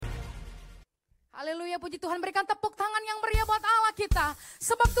Haleluya, puji Tuhan. Berikan tepuk tangan yang meriah buat Allah kita.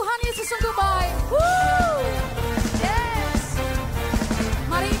 Sebab Tuhan Yesus sungguh baik. Yes.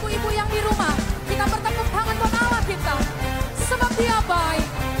 Mari ibu-ibu yang di rumah, kita bertepuk tangan buat Allah kita. Sebab Dia baik.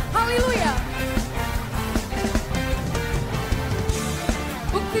 Haleluya.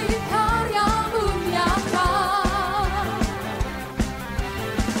 Bukti karya-Mu nyata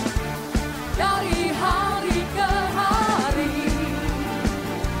dari hari ke hari.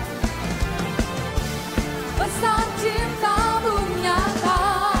 Besar cinta-Mu nyata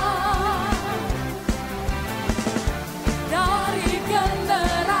dari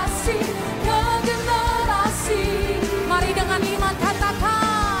generasi ke generasi. Mari dengan iman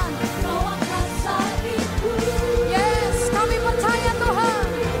katakan, Kau akan sakitku. Yes, kami percaya Tuhan.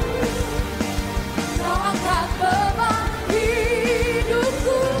 Kau angkat beban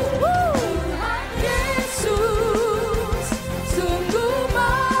hidupku. Tuhan Yesus sungguh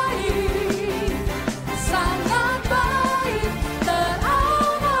baik, sangat baik,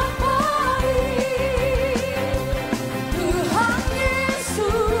 teramat baik. Tuhan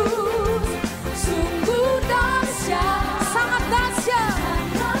Yesus sungguh dahsyat, sangat dahsyat,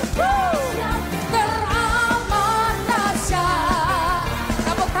 teramat dahsyat.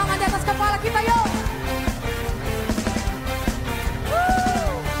 Tepuk tangan di atas kepala kita yuk.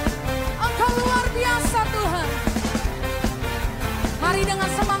 Engkau luar biasa Tuhan. Mari dengan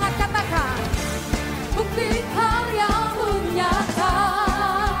semangat katakan, bukti karya-Mu nyata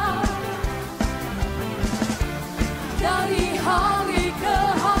dari hari ke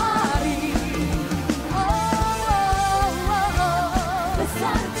hari.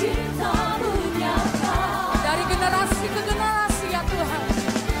 Besar cinta-Mu nyata dari generasi ke generasi ya Tuhan.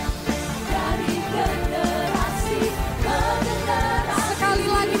 Dari generasi ke generasi. Sekali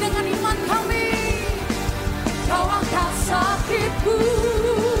lagi dengan iman kami, Kau angkat sakitku.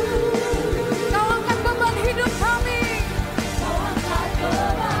 Kau angkat beban hidup kami. Kau angkat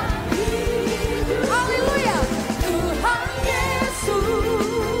beban hidup. Haleluya. Tuhan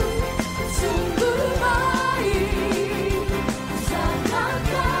Yesus sungguh baik, sangat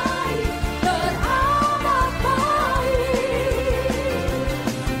baik, teramat baik.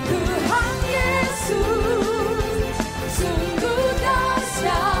 Tuhan Yesus sungguh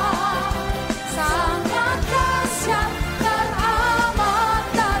dahsyat, sangat dahsyat, teramat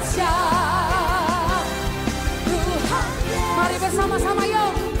dahsyat. Tuhan Yesus, mari bersama-sama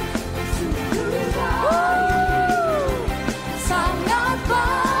yuk. Sangat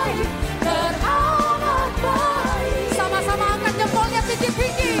baik, teramat baik. Sama-sama angkat jempolnya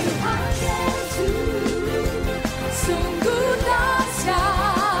tinggi-tinggi. Tuhan Yesus sungguh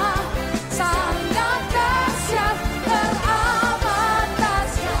dahsyat, sangat dahsyat, teramat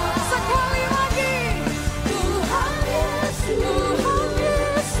dahsyat. Sekali lagi, Tuhan Yesus, Tuhan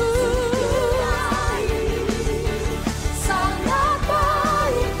Yesus baik, sangat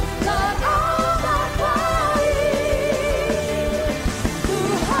baik, teramat baik.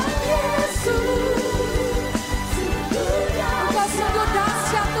 Tuhan Yesus sungguh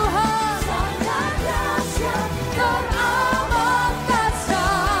dahsyat Tuhan, sangat dahsyat, teramat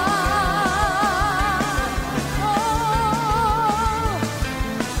dahsyat. Oh,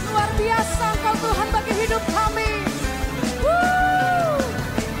 luar biasa Engkau Tuhan bagi hidup kami.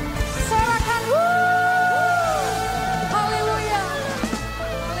 Sorakan, haleluya,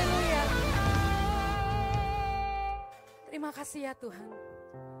 haleluya. Terima kasih ya Tuhan.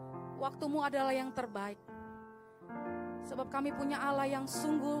 Waktu-Mu adalah yang terbaik. Sebab kami punya Allah yang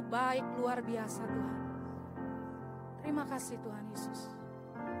sungguh baik, luar biasa Tuhan. Terima kasih Tuhan Yesus.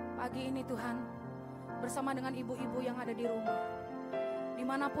 Pagi ini Tuhan, bersama dengan ibu-ibu yang ada di rumah,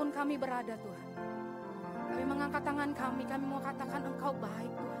 dimanapun kami berada Tuhan, kami mengangkat tangan kami mau katakan Engkau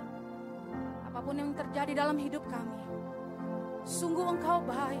baik Tuhan. Apapun yang terjadi dalam hidup kami, sungguh Engkau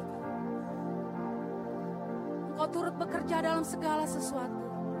baik. Engkau turut bekerja dalam segala sesuatu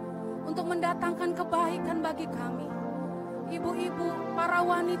untuk mendatangkan kebaikan bagi kami. Ibu-ibu, para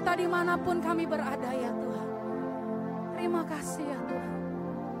wanita dimanapun kami berada ya Tuhan. Terima kasih ya Tuhan.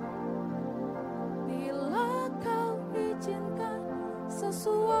 Bila Kau izinkan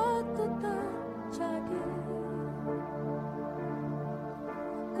sesuatu terjadi,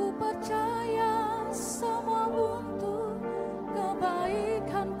 ku percaya semua untuk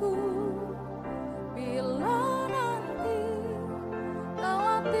kebaikanku. Bila nanti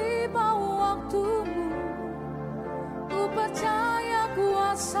telah tiba waktumu, ku percaya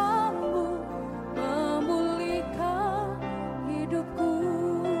kuasa-Mu memulihkan hidupku.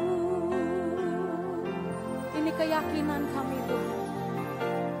 Ini keyakinan kami Tuhan.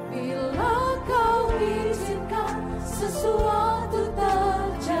 Bila Kau izinkan sesuatu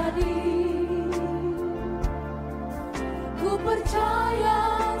terjadi,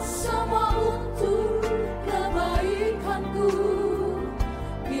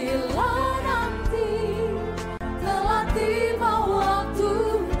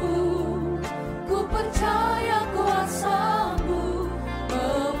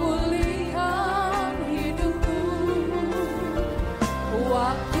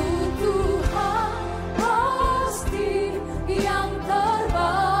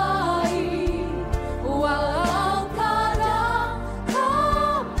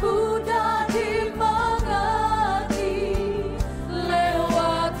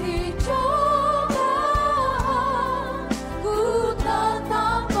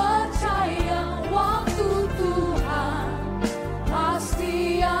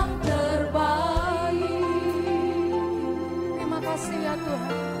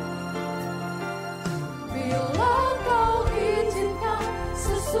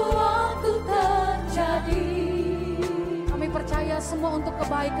 semua untuk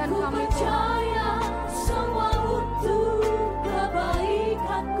kebaikan kami, Tuhan. Percaya semua untuk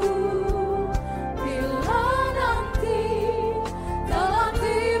kebaikanku. Bila nanti telah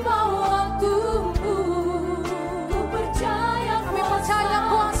tiba waktumu, ku percaya Kami percaya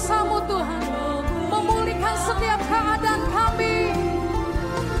kuasa-Mu, Tuhan, memulihkan setiap keadaan kami.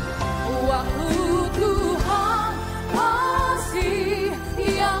 waktu Tuhan pasti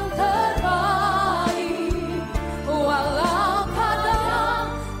yang terbaik. Walau kadang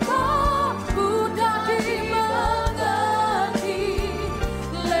tak mudah dimengerti,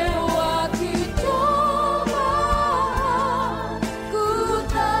 lewati cobaan ku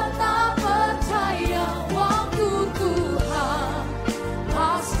tetap percaya waktu Tuhan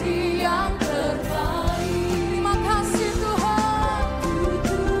pasti yang terbaik. Terima kasih Tuhan.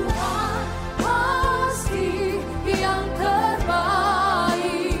 Tuhan pasti yang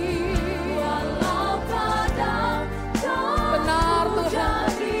terbaik. Walau kadang Benar, tak Tuhan.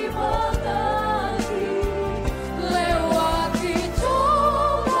 jadi mengerti, lewati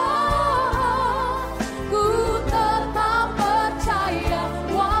cobaan ku tetap percaya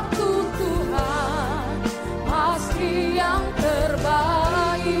waktu Tuhan pasti yang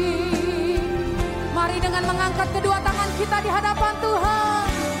terbaik. Mari dengan mengangkat kedua tangan kita di hadapan Tuhan.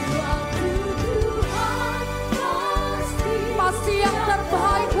 Waktu Tuhan Pasti yang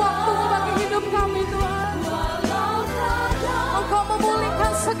terbaik waktu bagi hidup kami, Tuhan. walau kadang Engkau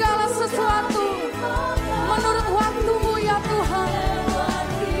memulihkan segala sesuatu menurut waktu-Mu, ya Tuhan.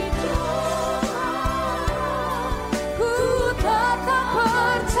 lewati cobaan ku tetap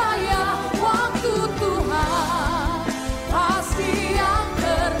percaya waktu Tuhan pasti yang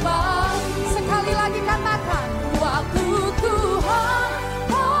terbaik. Sekali lagi katakan, Waktu Tuhan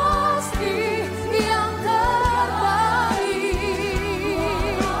pasti yang terbaik.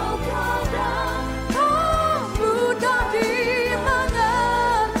 Walau kadang tak mudah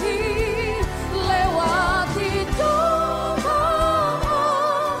dimengerti, lewati cobaan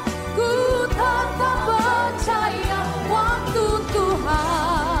ku tetap percaya waktu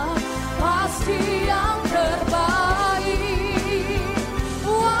Tuhan pasti yang terbaik.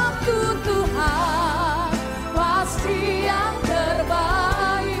 Waktu Tuhan pasti yang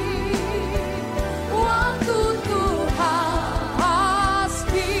terbaik. Waktu Tuhan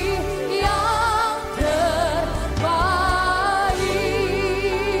pasti yang terbaik.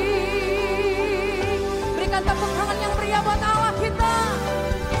 berikan tepuk tangan yang meriah buat Allah kita.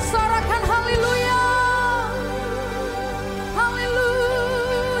 Sorakan haleluya.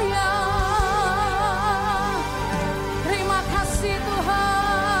 Haleluya. Terima kasih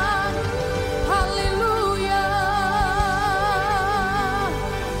Tuhan. Haleluya.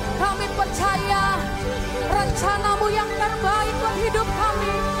 Kami percaya rencana-Mu yang terbaik buat hidup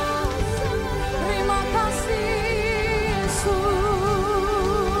kami. Terima kasih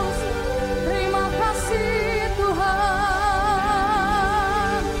Yesus. Terima kasih Tuhan.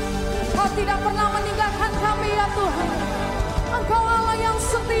 Kau tidak pernah meninggalkan kami ya Tuhan. Engkau Allah yang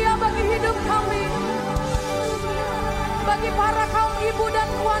setia bagi hidup kami. Bagi para kaum ibu dan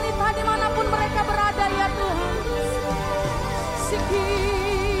wanita dimanapun mereka berada ya Tuhan.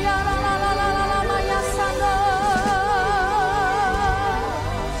 Sikia la la la la la la maya sana.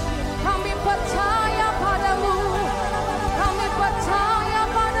 Kami percaya padamu. Kami percaya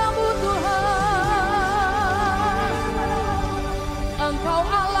padamu Tuhan. Engkau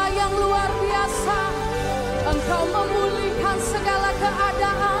Allah yang luar biasa. Engkau memulihkan segala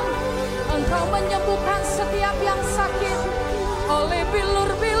keadaan. Engkau menyembuhkan setiap yang sakit. Oleh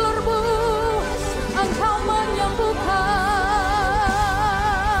bilur-bilur-Mu Engkau menyembuhkan.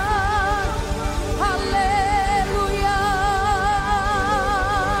 Haleluya.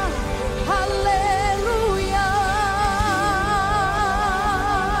 Haleluya.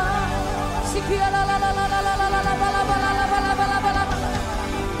 Sikia la la la la la la la la la bala bala la bala bala bala.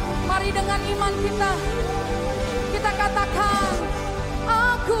 Mari dengan iman kita katakan,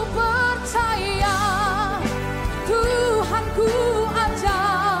 aku percaya Tuhanku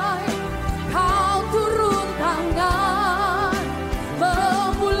ajaib, Kau turun tangan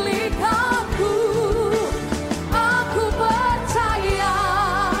memulihkanku. Aku percaya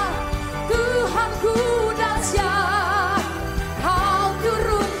Tuhanku dahsyat, Kau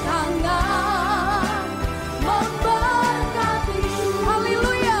turun tangan memberkati.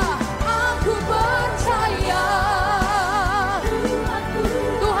 Haleluya. Aku percaya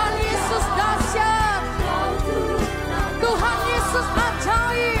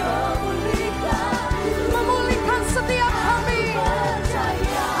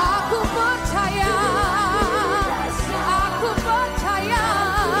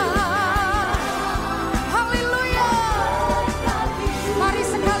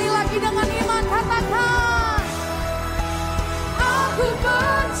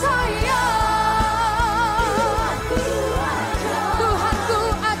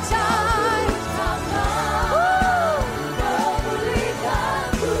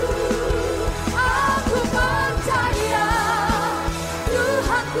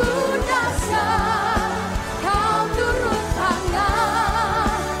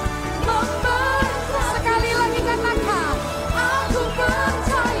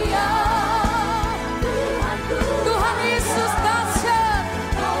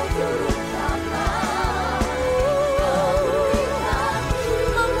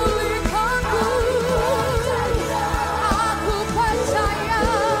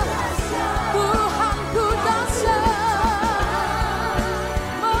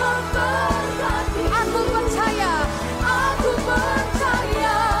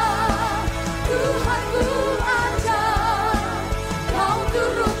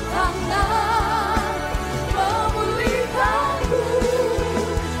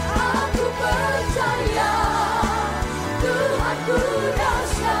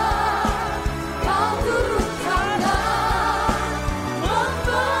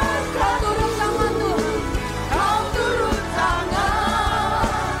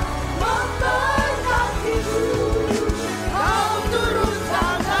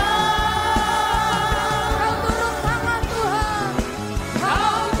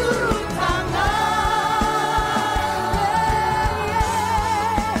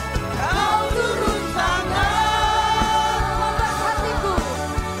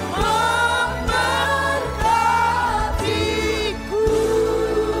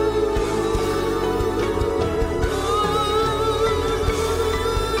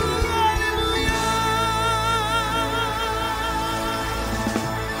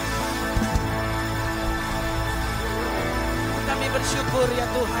bersyukur ya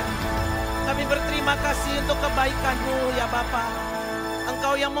Tuhan. Kami berterima kasih untuk kebaikan-Mu ya Bapa.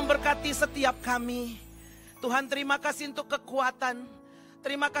 Engkau yang memberkati setiap kami. Tuhan, terima kasih untuk kekuatan.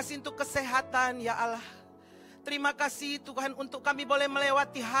 Terima kasih untuk kesehatan ya Allah. Terima kasih Tuhan untuk kami boleh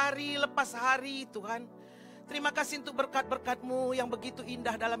melewati hari lepas hari Tuhan. Terima kasih untuk berkat-berkat-Mu yang begitu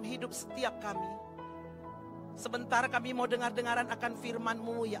indah dalam hidup setiap kami. Sebentar kami mau dengar-dengaran akan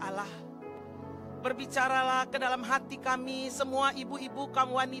firman-Mu ya Allah. Berbicaralah ke dalam hati kami, semua ibu-ibu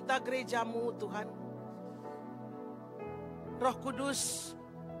kaum wanita gereja-Mu Tuhan. Roh Kudus,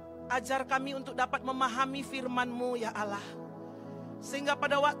 ajar kami untuk dapat memahami firman-Mu ya Allah. Sehingga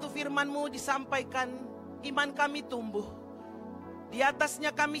pada waktu firman-Mu disampaikan, iman kami tumbuh. Di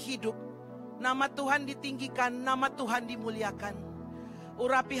atasnya kami hidup. Nama Tuhan ditinggikan, nama Tuhan dimuliakan.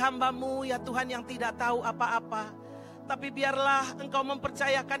 Urapi hamba-Mu ya Tuhan yang tidak tahu apa-apa. Tapi biarlah Engkau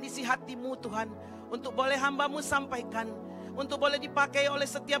mempercayakan isi hati-Mu Tuhan. Untuk boleh hamba-Mu sampaikan. Untuk boleh dipakai oleh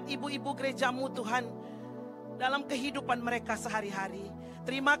setiap ibu-ibu gereja-Mu Tuhan. Dalam kehidupan mereka sehari-hari.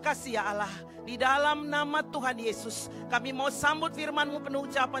 Terima kasih ya Allah. Di dalam nama Tuhan Yesus, kami mau sambut firman-Mu penuh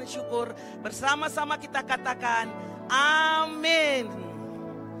ucapan syukur. Bersama-sama kita katakan, amin.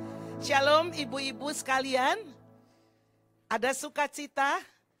 Shalom ibu-ibu sekalian. Ada sukacita?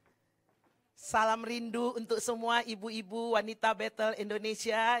 Salam rindu untuk semua ibu-ibu Wanita Bethel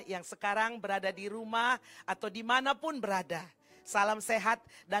Indonesia yang sekarang berada di rumah atau dimanapun berada. Salam sehat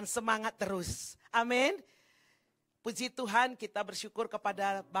dan semangat terus. Amin. Puji Tuhan, kita bersyukur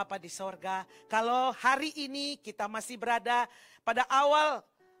kepada Bapa di sorga. Kalau hari ini kita masih berada pada awal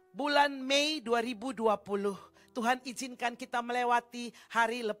bulan Mei 2020. Tuhan izinkan kita melewati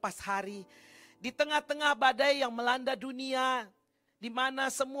hari lepas hari. Di tengah-tengah badai yang melanda dunia, di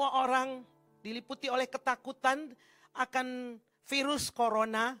mana semua orang diliputi oleh ketakutan akan virus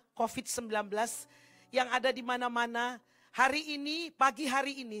corona, COVID-19 yang ada di mana-mana. Hari ini, pagi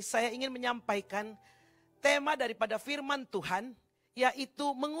hari ini saya ingin menyampaikan tema daripada firman Tuhan,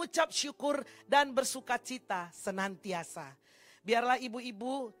 yaitu mengucap syukur dan bersukacita senantiasa. Biarlah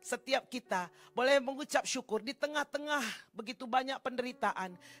ibu-ibu setiap kita boleh mengucap syukur di tengah-tengah begitu banyak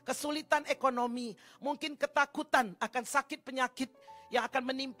penderitaan, kesulitan ekonomi, mungkin ketakutan akan sakit penyakit yang akan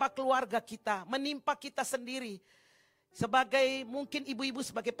menimpa keluarga kita, menimpa kita sendiri. Sebagai mungkin ibu-ibu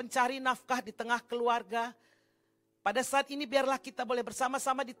sebagai pencari nafkah di tengah keluarga. Pada saat ini biarlah kita boleh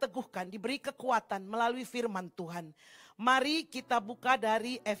bersama-sama diteguhkan, diberi kekuatan melalui firman Tuhan. Mari kita buka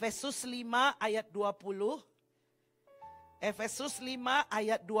dari Efesus 5 ayat 20. Efesus 5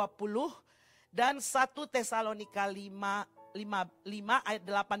 ayat 20 dan 1 Tesalonika 5 ayat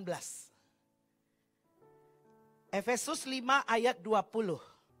 18. Efesus 5 ayat 20.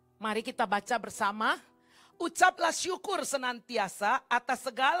 Mari kita baca bersama. Ucaplah syukur senantiasa atas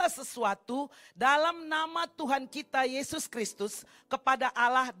segala sesuatu dalam nama Tuhan kita Yesus Kristus kepada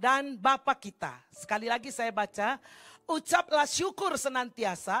Allah dan Bapa kita. Sekali lagi saya baca. Ucaplah syukur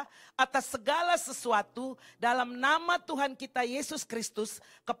senantiasa atas segala sesuatu dalam nama Tuhan kita Yesus Kristus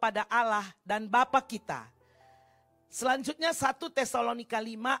kepada Allah dan Bapa kita. Selanjutnya 1 Tesalonika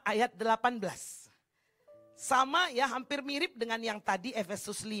 5 ayat 18. Sama ya, hampir mirip dengan yang tadi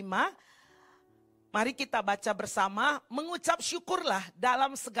Efesus 5. Mari kita baca bersama. Mengucap syukurlah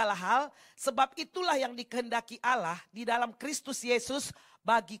dalam segala hal, sebab itulah yang dikehendaki Allah di dalam Kristus Yesus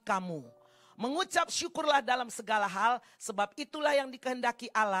bagi kamu. Mengucap syukurlah dalam segala hal, sebab itulah yang dikehendaki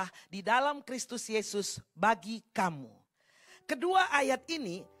Allah di dalam Kristus Yesus bagi kamu. Kedua ayat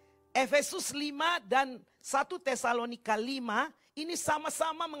ini, Efesus 5 dan 1 Tesalonika 5, ini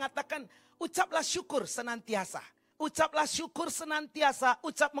sama-sama mengatakan ucaplah syukur senantiasa. Ucaplah syukur senantiasa,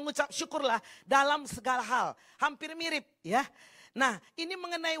 mengucap syukurlah dalam segala hal. Hampir mirip ya. Nah, ini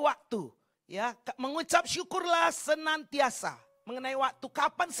mengenai waktu ya, mengucap syukurlah senantiasa. Mengenai waktu,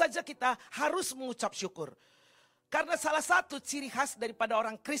 kapan saja kita harus mengucap syukur. Karena salah satu ciri khas daripada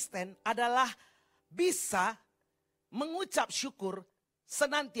orang Kristen adalah bisa mengucap syukur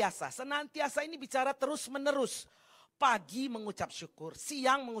senantiasa. Senantiasa ini bicara terus menerus. Pagi mengucap syukur,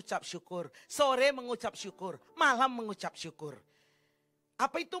 siang mengucap syukur, sore mengucap syukur, malam mengucap syukur.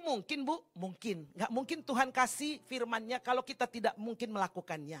 Apa itu mungkin Bu? Mungkin. Nggak mungkin Tuhan kasih firman-Nya kalau kita tidak mungkin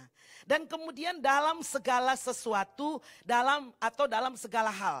melakukannya. Dan kemudian dalam segala sesuatu, dalam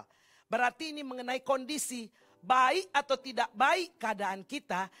segala hal. Berarti ini mengenai kondisi baik atau tidak baik keadaan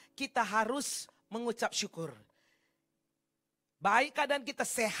kita, kita harus mengucap syukur. Baik keadaan kita,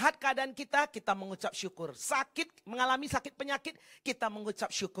 sehat keadaan kita, kita mengucap syukur. Sakit, mengalami sakit penyakit, kita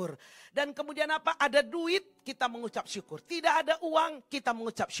mengucap syukur. Dan kemudian apa? Ada duit, kita mengucap syukur. Tidak ada uang, kita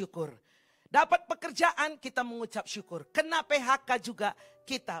mengucap syukur. Dapat pekerjaan, kita mengucap syukur. Kena PHK juga,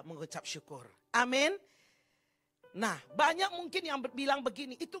 kita mengucap syukur. Amin. Nah, banyak mungkin yang bilang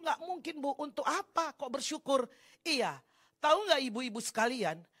begini, itu nggak mungkin Bu, untuk apa kok bersyukur? Iya, tahu nggak ibu-ibu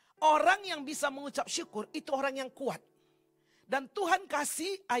sekalian, orang yang bisa mengucap syukur itu orang yang kuat. Dan Tuhan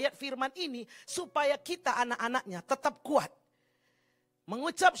kasih ayat firman ini supaya kita anak-anaknya tetap kuat.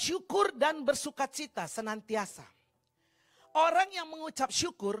 Mengucap syukur dan bersukacita senantiasa. Orang yang mengucap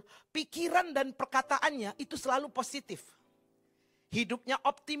syukur, pikiran dan perkataannya itu selalu positif. Hidupnya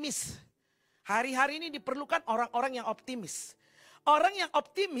optimis. Hari-hari ini diperlukan orang-orang yang optimis. Orang yang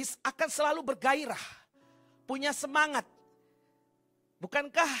optimis akan selalu bergairah, punya semangat.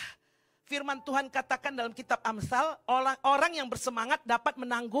 Bukankah firman Tuhan katakan dalam kitab Amsal, orang yang bersemangat dapat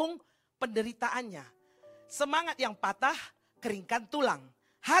menanggung penderitaannya. Semangat yang patah, keringkan tulang.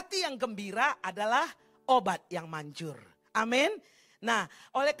 Hati yang gembira adalah obat yang manjur. Amin. Nah,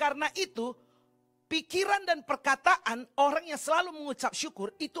 oleh karena itu, pikiran dan perkataan orang yang selalu mengucap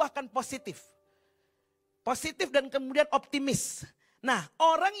syukur itu akan positif. Positif dan kemudian optimis. Nah,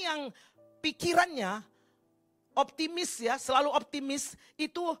 orang yang pikirannya optimis ya, selalu optimis,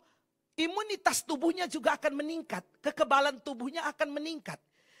 itu imunitas tubuhnya juga akan meningkat. Kekebalan tubuhnya akan meningkat.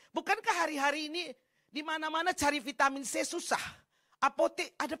 Bukankah hari-hari ini di mana-mana cari vitamin C susah?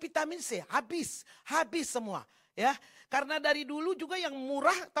 Apotek ada vitamin C, habis semua. Ya, karena dari dulu juga yang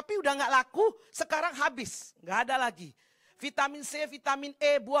murah tapi udah nggak laku, sekarang habis, nggak ada lagi. Vitamin C, vitamin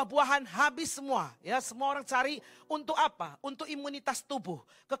E, buah-buahan habis semua. Ya, semua orang cari untuk apa? Untuk imunitas tubuh,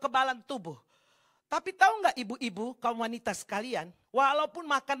 kekebalan tubuh. Tapi tahu nggak ibu-ibu, kaum wanita sekalian, walaupun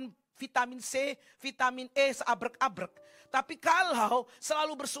makan vitamin C, vitamin E seabrek-abrek, tapi kalau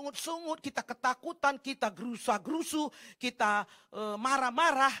selalu bersungut-sungut, kita ketakutan, kita gerusa-gerusu, kita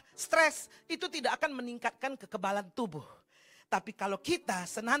marah-marah, stres, itu tidak akan meningkatkan kekebalan tubuh. Tapi kalau kita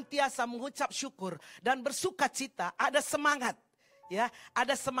senantiasa mengucap syukur dan bersuka cita, ada semangat. Ya,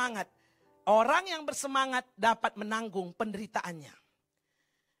 ada semangat. Orang yang bersemangat dapat menanggung penderitaannya.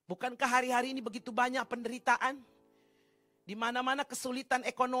 Bukankah hari-hari ini begitu banyak penderitaan? Di mana-mana kesulitan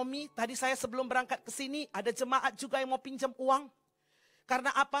ekonomi. Tadi saya sebelum berangkat ke sini, ada jemaat juga yang mau pinjam uang.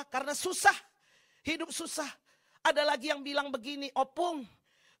 Karena apa? Karena susah. Hidup susah. Ada lagi yang bilang begini, Opung,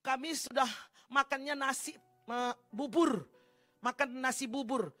 kami sudah makannya nasi bubur. Makan nasi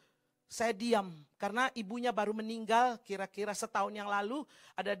bubur. Saya diam karena ibunya baru meninggal kira-kira setahun yang lalu.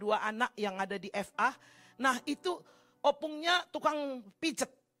 Ada 2 anak yang ada di FA. Nah itu opungnya tukang pijet,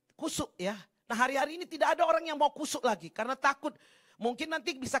 kusuk ya. Nah hari-hari ini tidak ada orang yang mau kusuk lagi karena takut. Mungkin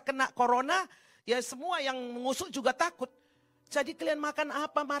nanti bisa kena corona, ya semua yang mengusuk juga takut. Jadi kalian makan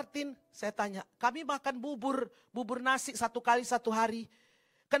apa Martin? Saya tanya, kami makan bubur nasi 1 kali 1 hari.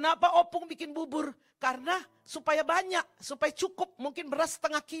 Kenapa opung bikin bubur? Karena supaya banyak, supaya cukup, mungkin beras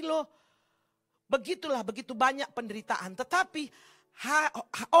 1/2 kilo. Begitulah, begitu banyak penderitaan. Tetapi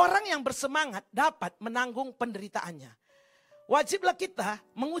orang yang bersemangat dapat menanggung penderitaannya. Wajiblah kita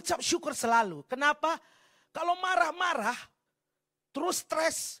mengucap syukur selalu. Kenapa? Kalau marah-marah, terus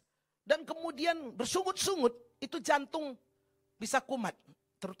stres, dan kemudian bersungut-sungut, itu jantung bisa kumat.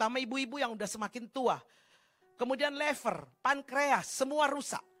 Terutama ibu-ibu yang udah semakin tua. Kemudian lever, pankreas, semua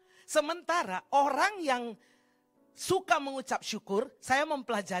rusak. Sementara orang yang suka mengucap syukur, saya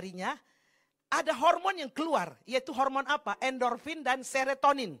mempelajarinya, ada hormon yang keluar, yaitu hormon apa? Endorfin dan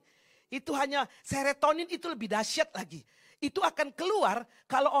serotonin. Itu hanya, serotonin itu lebih dahsyat lagi. Itu akan keluar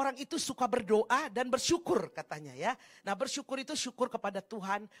kalau orang itu suka berdoa dan bersyukur katanya ya. Nah bersyukur itu syukur kepada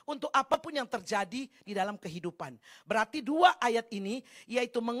Tuhan untuk apapun yang terjadi di dalam kehidupan. Berarti 2 ayat ini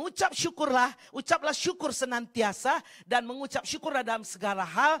yaitu mengucap syukurlah, ucaplah syukur senantiasa dan mengucap syukurlah dalam segala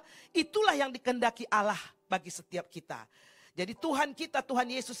hal. Itulah yang dikehendaki Allah bagi setiap kita. Jadi Tuhan kita, Tuhan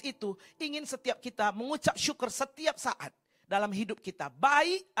Yesus itu ingin setiap kita mengucap syukur setiap saat dalam hidup kita.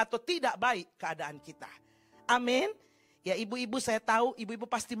 Baik atau tidak baik keadaan kita. Amin. Ya ibu-ibu saya tahu, ibu-ibu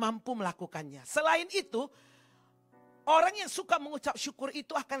pasti mampu melakukannya. Selain itu, orang yang suka mengucap syukur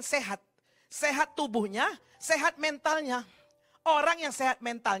itu akan sehat. Sehat tubuhnya, sehat mentalnya. Orang yang sehat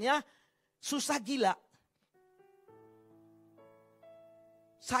mentalnya susah gila.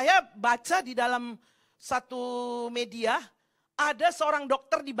 Saya baca di dalam satu media, ada seorang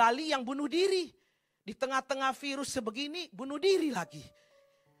dokter di Bali yang bunuh diri. Di tengah-tengah virus sebegini, bunuh diri lagi.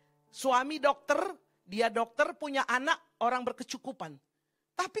 Suami dokter, dia dokter punya anak orang berkecukupan.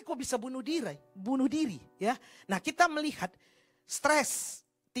 Tapi kok bisa bunuh diri? Bunuh diri ya. Nah kita melihat stres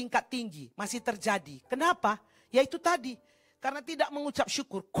tingkat tinggi masih terjadi. Kenapa? Ya itu tadi. Karena tidak mengucap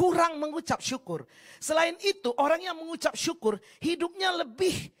syukur. Kurang mengucap syukur. Selain itu orang yang mengucap syukur hidupnya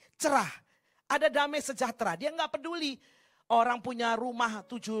lebih cerah. Ada damai sejahtera. Dia nggak peduli. Orang punya rumah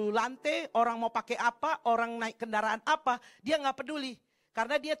 7 lantai. Orang mau pakai apa. Orang naik kendaraan apa. Dia nggak peduli.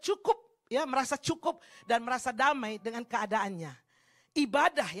 Karena dia cukup. ya, merasa cukup dan merasa damai dengan keadaannya.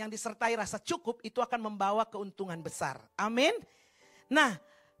 Ibadah yang disertai rasa cukup itu akan membawa keuntungan besar. Amin. Nah,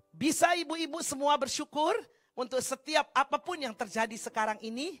 bisa ibu-ibu semua bersyukur untuk setiap apapun yang terjadi sekarang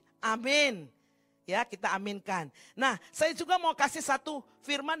ini. Amin. Ya, kita aminkan. Nah, saya juga mau kasih satu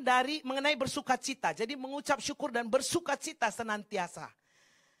firman dari mengenai bersukacita. Jadi mengucap syukur dan bersukacita senantiasa.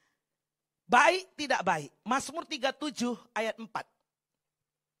 Baik tidak baik. Mazmur 37 ayat 4.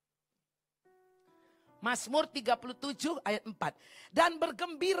 Mazmur 37 ayat 4. Dan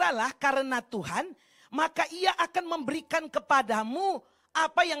bergembiralah karena Tuhan, maka ia akan memberikan kepadamu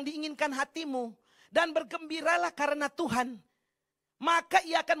apa yang diinginkan hatimu. Dan bergembiralah karena Tuhan, maka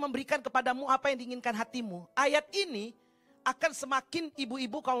ia akan memberikan kepadamu apa yang diinginkan hatimu. Ayat ini akan semakin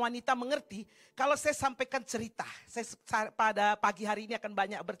ibu-ibu kaum wanita mengerti kalau saya sampaikan cerita. Saya pada pagi hari ini akan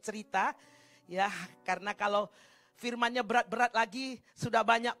banyak bercerita. Ya, karena kalau firmannya berat-berat lagi, sudah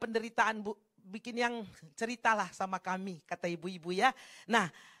banyak penderitaan, Bu. Bikin yang ceritalah sama kami, kata ibu-ibu ya. Nah,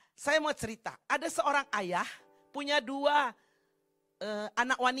 saya mau cerita. Ada seorang ayah punya dua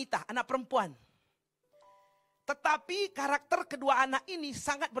anak wanita, anak perempuan. Tetapi karakter kedua anak ini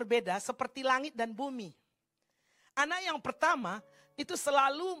sangat berbeda seperti langit dan bumi. Anak yang pertama itu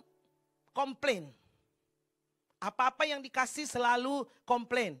selalu komplain. Apa-apa yang dikasih selalu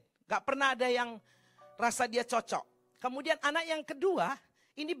komplain. Gak pernah ada yang rasa dia cocok. Kemudian anak yang kedua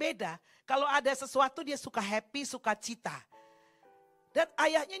ini beda. Kalau ada sesuatu dia suka happy, suka cita. Dan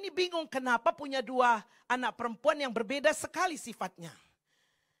ayahnya ini bingung kenapa punya dua anak perempuan yang berbeda sekali sifatnya.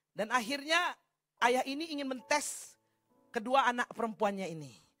 Dan akhirnya ayah ini ingin mentes kedua anak perempuannya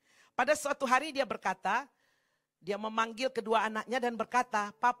ini. Pada suatu hari dia berkata, dia memanggil kedua anaknya dan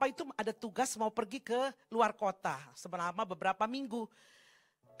berkata, Papa itu ada tugas mau pergi ke luar kota selama beberapa minggu.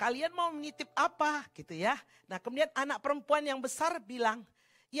 Kalian mau menitip apa gitu ya. Nah kemudian anak perempuan yang besar bilang,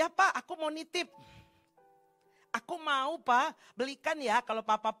 ya Pak aku mau nitip. Aku mau Pak belikan ya kalau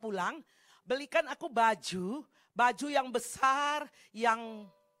Papa pulang. Belikan aku baju yang besar, yang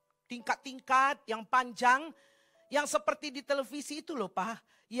tingkat-tingkat, yang panjang. Yang seperti di televisi itu loh Pak.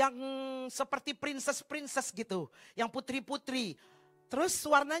 Yang seperti princess-princess gitu. Yang putri-putri. Terus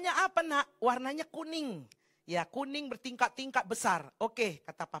warnanya apa nak? Warnanya kuning. Ya kuning bertingkat-tingkat besar. Oke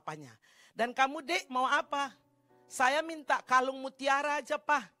kata papanya. Dan kamu dek mau apa? Saya minta kalung mutiara aja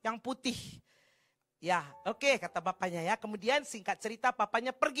Pak yang putih. Ya oke kata bapaknya ya. Kemudian singkat cerita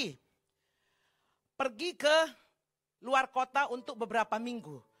papanya pergi. Pergi ke luar kota untuk beberapa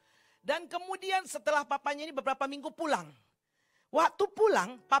minggu. Dan kemudian setelah papanya ini beberapa minggu pulang. Waktu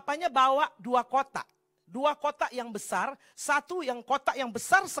pulang papanya bawa dua kotak. Dua kotak yang besar. Satu yang kotak yang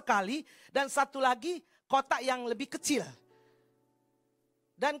besar sekali. Dan satu lagi kotak yang lebih kecil.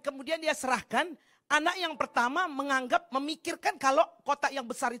 Dan kemudian dia serahkan, anak yang pertama memikirkan kalau kotak yang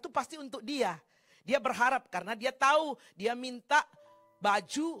besar itu pasti untuk dia. Dia berharap karena dia tahu dia minta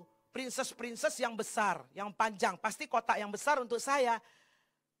baju princess-princess yang besar, yang panjang. Pasti kotak yang besar untuk saya.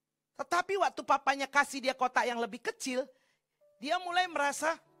 Tetapi waktu papanya kasih dia kotak yang lebih kecil, dia mulai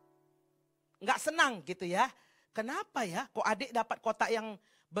merasa nggak senang gitu ya. Kenapa ya kok adik dapat kotak yang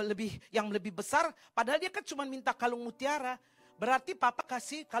lebih besar, padahal dia kan cuma minta kalung mutiara. Berarti papa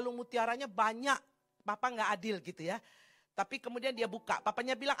kasih kalung mutiaranya banyak. Papa nggak adil gitu ya. Tapi kemudian dia buka.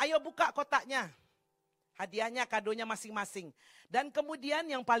 Papanya bilang, ayo buka kotaknya. Hadiahnya, kadonya masing-masing. Dan kemudian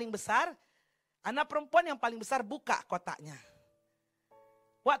yang paling besar, anak perempuan yang paling besar buka kotaknya.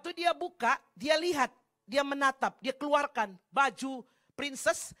 Waktu dia buka, dia lihat, dia menatap, dia keluarkan baju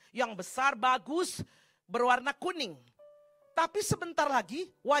princess yang besar, bagus, berwarna kuning. Tapi sebentar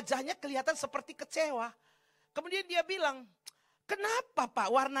lagi wajahnya kelihatan seperti kecewa. Kemudian dia bilang, kenapa Pak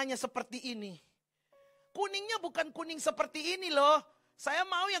warnanya seperti ini? Kuningnya bukan kuning seperti ini loh. Saya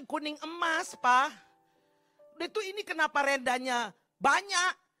mau yang kuning emas Pak. Itu ini kenapa rendanya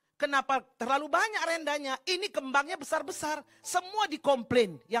banyak? Kenapa terlalu banyak rendanya? Ini kembangnya besar-besar. Semua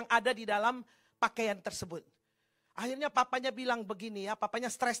dikomplain yang ada di dalam pakaian tersebut. Akhirnya papanya bilang begini ya,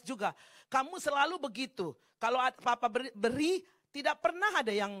 papanya stres juga. Kamu selalu begitu. Kalau papa beri, tidak pernah ada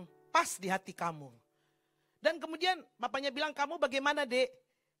yang pas di hati kamu. Dan kemudian papanya bilang, kamu bagaimana dek?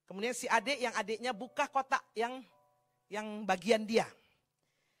 Kemudian si adik yang adiknya buka kotak yang bagian dia.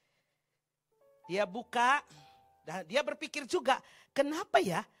 Dia buka, dan dia berpikir juga, kenapa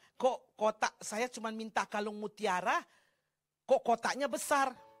ya kok kotak saya cuma minta kalung mutiara, kok kotaknya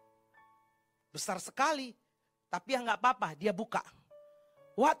besar? Besar sekali. Tapi ya nggak apa-apa, dia buka.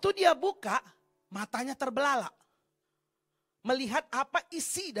 Waktu dia buka, matanya terbelalak. Melihat apa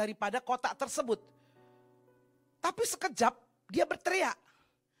isi daripada kotak tersebut. Tapi sekejap dia berteriak.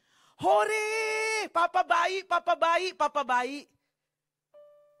 Hore, papa baik, papa baik, papa baik.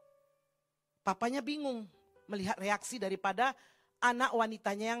 Papanya bingung melihat reaksi daripada anak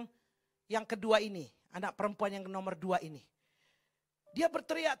wanitanya yang kedua ini. Anak perempuan yang nomor 2 ini. Dia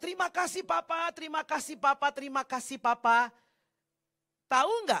berteriak, terima kasih papa, terima kasih papa, terima kasih papa.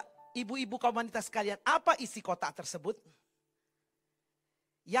 Tahu nggak ibu-ibu kaum wanita sekalian, apa isi kotak tersebut?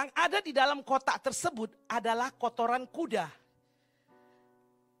 Yang ada di dalam kotak tersebut adalah kotoran kuda.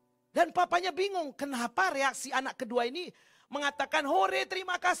 Dan papanya bingung, kenapa reaksi anak kedua ini mengatakan, hore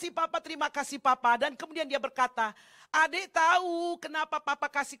terima kasih papa, terima kasih papa. Dan kemudian dia berkata, adik tahu kenapa papa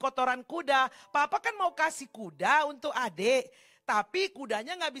kasih kotoran kuda. Papa kan mau kasih kuda untuk adik. Tapi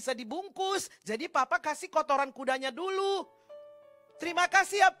kudanya gak bisa dibungkus. Jadi papa kasih kotoran kudanya dulu. Terima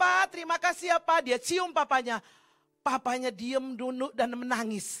kasih ya pak, terima kasih ya pak. Dia cium papanya. Papanya diem dulu dan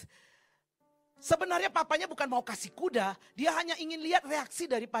menangis. Sebenarnya papanya bukan mau kasih kuda. Dia hanya ingin lihat reaksi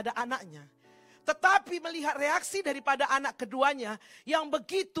daripada anaknya. Tetapi melihat reaksi daripada anak keduanya yang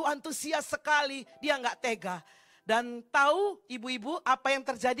begitu antusias sekali, dia nggak tega. Dan tahu ibu-ibu apa yang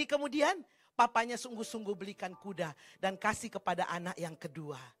terjadi kemudian? Papanya sungguh-sungguh belikan kuda dan kasih kepada anak yang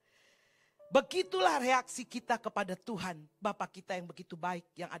kedua. Begitulah reaksi kita kepada Tuhan, Bapa kita yang begitu baik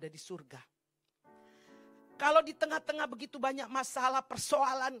yang ada di surga. Kalau di tengah-tengah begitu banyak masalah,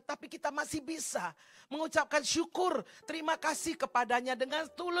 persoalan, tapi kita masih bisa mengucapkan syukur, terima kasih kepadanya dengan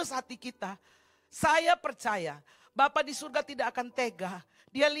tulus hati kita. Saya percaya Bapa di surga tidak akan tega.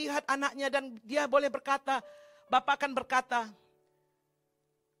 Dia lihat anaknya dan dia boleh berkata, Bapa akan berkata,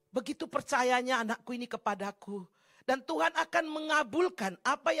 begitu percayanya anakku ini kepadaku. Dan Tuhan akan mengabulkan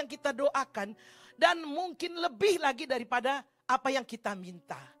apa yang kita doakan. Dan mungkin lebih lagi daripada apa yang kita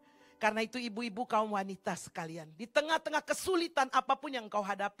minta. Karena itu ibu-ibu kaum wanita sekalian. Di tengah-tengah kesulitan apapun yang kau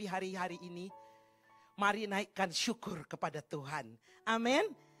hadapi hari-hari ini. Mari naikkan syukur kepada Tuhan. Amin.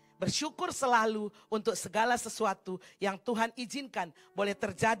 Bersyukur selalu untuk segala sesuatu yang Tuhan izinkan boleh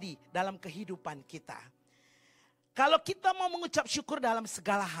terjadi dalam kehidupan kita. Kalau kita mau mengucap syukur dalam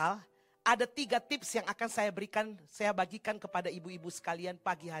segala hal, ada 3 tips yang akan saya bagikan kepada ibu-ibu sekalian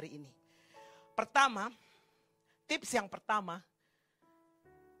pagi hari ini. Pertama, tips yang pertama,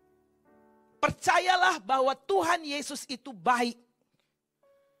 percayalah bahwa Tuhan Yesus itu baik.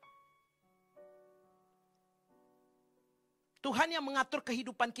 Tuhan yang mengatur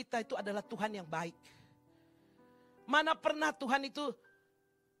kehidupan kita itu adalah Tuhan yang baik. Mana pernah Tuhan itu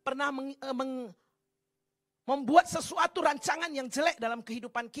pernah membuat sesuatu rancangan yang jelek dalam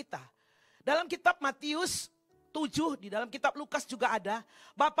kehidupan kita. Dalam kitab Matius 7, di dalam kitab Lukas juga ada.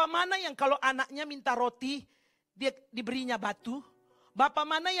 Bapa mana yang kalau anaknya minta roti, dia diberinya batu. Bapa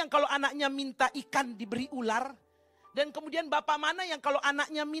mana yang kalau anaknya minta ikan diberi ular. Dan kemudian bapa mana yang kalau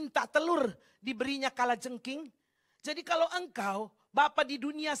anaknya minta telur diberinya kalajengking. Jadi kalau engkau, Bapa di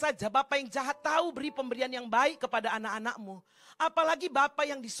dunia saja, Bapa yang jahat tahu beri pemberian yang baik kepada anak-anakmu. Apalagi Bapa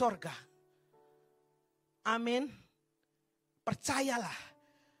yang di sorga. Amin. Percayalah.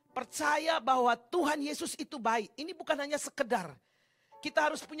 Percaya bahwa Tuhan Yesus itu baik. Ini bukan hanya sekedar. Kita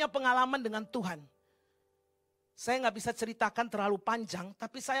harus punya pengalaman dengan Tuhan. Saya gak bisa ceritakan terlalu panjang,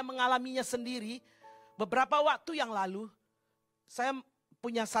 tapi saya mengalaminya sendiri. Beberapa waktu yang lalu, saya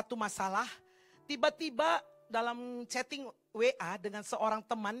punya satu masalah. Tiba-tiba dalam chatting WA dengan seorang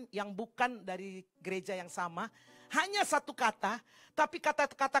teman yang bukan dari gereja yang sama. Hanya satu kata, tapi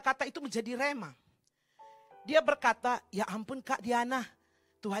kata-kata itu menjadi rema. Dia berkata, ya ampun Kak Diana,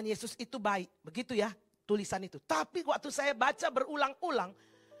 Tuhan Yesus itu baik. Begitu ya tulisan itu. Tapi waktu saya baca berulang-ulang,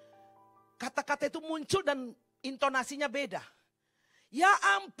 kata-kata itu muncul dan intonasinya beda. Ya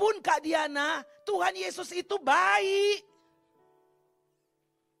ampun Kak Diana, Tuhan Yesus itu baik.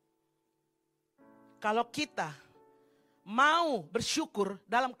 Kalau kita mau bersyukur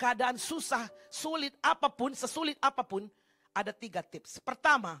dalam keadaan susah, sulit apapun, sesulit apapun, ada 3 tips.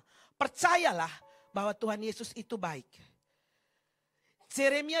 Pertama, percayalah bahwa Tuhan Yesus itu baik.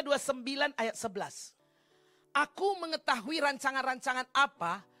 Yeremia 29 ayat 11. Aku mengetahui rancangan-rancangan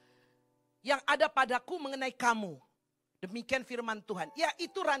apa yang ada padaku mengenai kamu. Demikian firman Tuhan.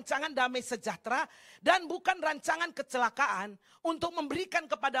 Yaitu rancangan damai sejahtera dan bukan rancangan kecelakaan untuk memberikan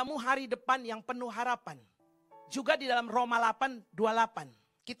kepadamu hari depan yang penuh harapan. Juga di dalam Roma 8:28.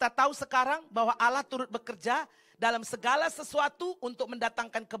 Kita tahu sekarang bahwa Allah turut bekerja dalam segala sesuatu untuk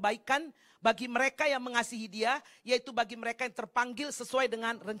mendatangkan kebaikan bagi mereka yang mengasihi Dia, yaitu bagi mereka yang terpanggil sesuai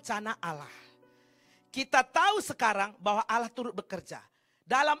dengan rencana Allah. Kita tahu sekarang bahwa Allah turut bekerja.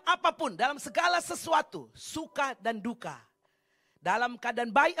 Dalam apapun, dalam segala sesuatu, suka dan duka. Dalam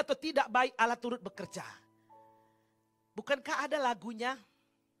keadaan baik atau tidak baik, Allah turut bekerja. Bukankah ada lagunya?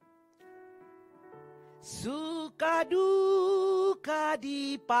 Suka duka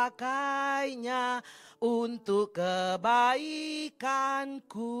dipakainya untuk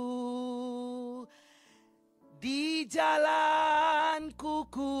kebaikanku. Di jalanku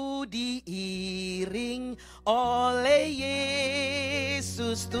ku diiring oleh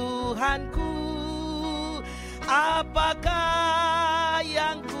Yesus Tuhanku. Apakah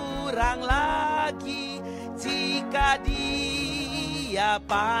yang kurang lagi jika Dia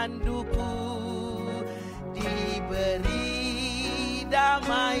panduku? Diberi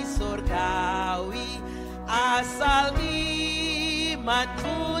damai surgawi asal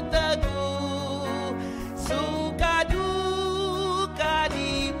imanku teguh. Suka duka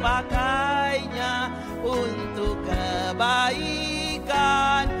dipakainya untuk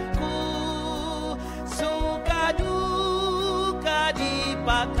kebaikanku. Suka duka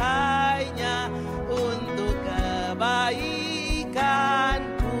dipakainya untuk kebaikanku.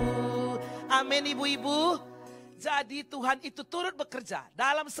 Amin ibu-ibu. Jadi Tuhan itu turut bekerja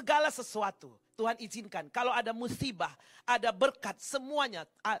dalam segala sesuatu. Tuhan izinkan kalau ada musibah, ada berkat, semuanya.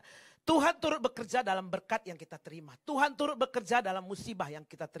 Tuhan turut bekerja dalam berkat yang kita terima. Tuhan turut bekerja dalam musibah yang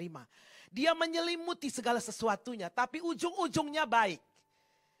kita terima. Dia menyelimuti segala sesuatunya, tapi ujung-ujungnya baik.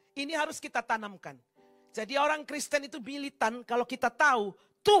 Ini harus kita tanamkan. Jadi orang Kristen itu militan kalau kita tahu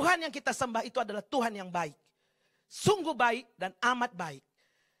Tuhan yang kita sembah itu adalah Tuhan yang baik. Sungguh baik dan amat baik.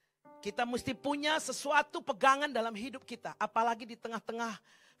 Kita mesti punya sesuatu pegangan dalam hidup kita. Apalagi di tengah-tengah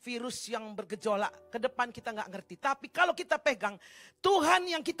virus yang bergejolak. Ke depan kita nggak ngerti. Tapi kalau kita pegang, Tuhan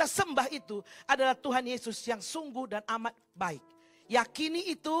yang kita sembah itu adalah Tuhan Yesus yang sungguh dan amat baik. Yakini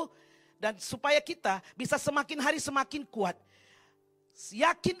itu dan supaya kita bisa semakin hari semakin kuat.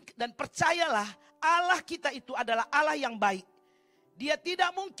 Yakin dan percayalah Allah kita itu adalah Allah yang baik. Dia tidak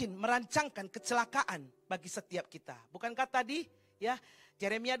mungkin merancangkan kecelakaan bagi setiap kita. Bukankah tadi ya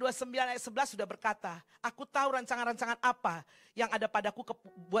Yeremia 29 ayat 11 sudah berkata, aku tahu rancangan-rancangan apa yang ada padaku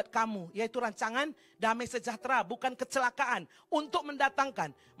buat kamu. Yaitu rancangan damai sejahtera, bukan kecelakaan. Untuk mendatangkan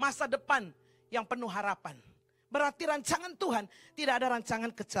masa depan yang penuh harapan. Berarti rancangan Tuhan tidak ada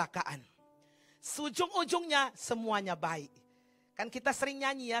rancangan kecelakaan. Ujung-ujungnya semuanya baik. Kan kita sering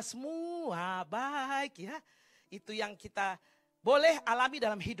nyanyi ya, semua baik ya. Itu yang kita boleh alami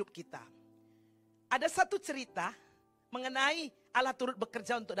dalam hidup kita. Ada satu cerita mengenai Allah turut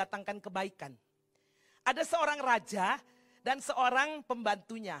bekerja untuk datangkan kebaikan. Ada seorang raja dan seorang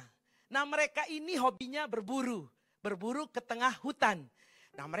pembantunya. Nah mereka ini hobinya berburu. Berburu ke tengah hutan.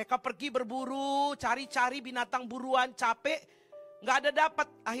 Nah mereka pergi berburu, cari-cari binatang buruan, capek. Gak ada dapat,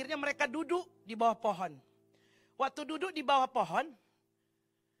 akhirnya mereka duduk di bawah pohon. Waktu duduk di bawah pohon,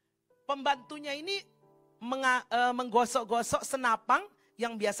 pembantunya ini menggosok-gosok senapang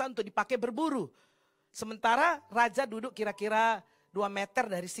yang biasa untuk dipakai berburu. Sementara raja duduk kira-kira 2 meter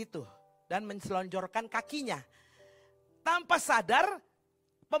dari situ dan menselonjorkan kakinya. Tanpa sadar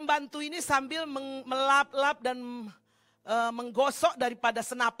pembantu ini sambil melap-lap dan menggosok daripada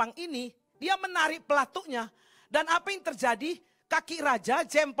senapang ini, dia menarik pelatuknya. Dan apa yang terjadi? Kaki raja,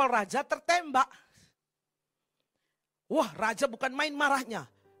 jempol raja tertembak. Wah, raja bukan main marahnya.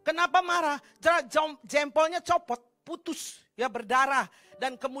 Kenapa marah? Jempolnya copot, putus, ya berdarah.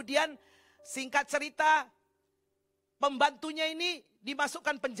 Dan kemudian singkat cerita, pembantunya ini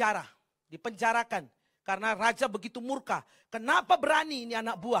dimasukkan penjara, dipenjarakan. Karena raja begitu murka. Kenapa berani ini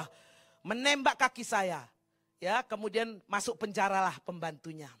anak buah menembak kaki saya? Ya, kemudian masuk penjaralah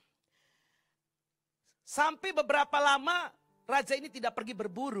pembantunya. Sampai beberapa lama raja ini tidak pergi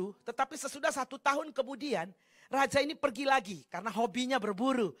berburu, tetapi sesudah 1 tahun kemudian raja ini pergi lagi karena hobinya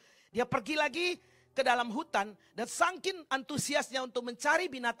berburu. Dia pergi lagi ke dalam hutan dan saking antusiasnya untuk mencari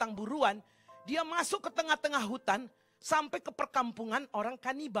binatang buruan, dia masuk ke tengah-tengah hutan sampai ke perkampungan orang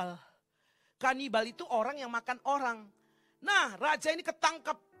kanibal. Kanibal itu orang yang makan orang. Nah, raja ini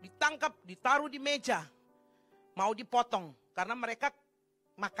ditangkap, ditaruh di meja. Mau dipotong karena mereka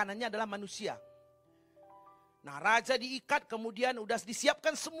makanannya adalah manusia. Nah, raja diikat, kemudian udah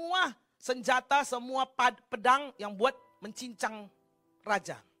disiapkan semua senjata, semua pedang yang buat mencincang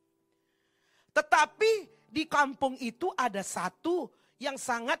raja. Tetapi di kampung itu ada satu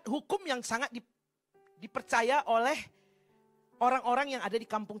hukum yang sangat dipercaya oleh orang-orang yang ada di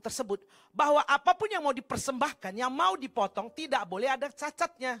kampung tersebut. Bahwa apapun yang mau dipersembahkan, yang mau dipotong, tidak boleh ada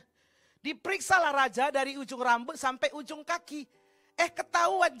cacatnya. Diperiksalah raja dari ujung rambut sampai ujung kaki.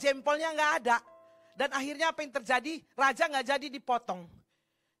 Ketahuan jempolnya nggak ada. Dan akhirnya apa yang terjadi? Raja nggak jadi dipotong.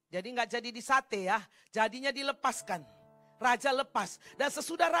 Jadi nggak jadi disate ya, jadinya dilepaskan. Raja lepas. Dan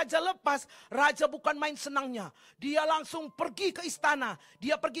sesudah raja lepas, raja bukan main senangnya. Dia langsung pergi ke istana.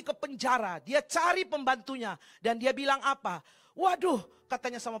 Dia pergi ke penjara. Dia cari pembantunya. Dan dia bilang apa? Waduh,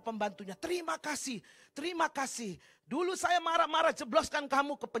 katanya sama pembantunya. Terima kasih, terima kasih. Dulu saya marah-marah jebloskan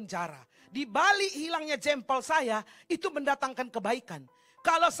kamu ke penjara. Di balik hilangnya jempol saya, itu mendatangkan kebaikan.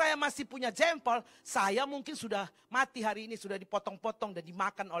 Kalau saya masih punya jempol, saya mungkin sudah mati hari ini, sudah dipotong-potong dan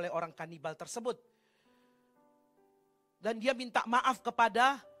dimakan oleh orang kanibal tersebut. Dan dia minta maaf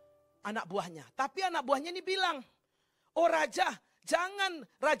kepada anak buahnya. Tapi anak buahnya ini bilang, oh raja, jangan,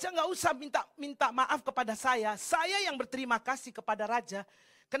 raja nggak usah minta maaf kepada saya yang berterima kasih kepada raja.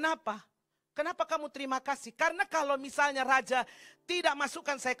 Kenapa? Kenapa kamu terima kasih? Karena kalau misalnya raja tidak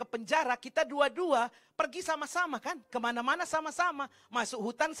masukkan saya ke penjara, kita dua-dua pergi sama-sama kan. Kemana-mana sama-sama,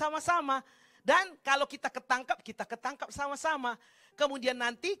 masuk hutan sama-sama. Dan kalau kita ketangkap sama-sama. Kemudian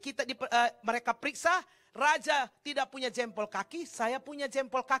nanti mereka periksa, raja tidak punya jempol kaki, saya punya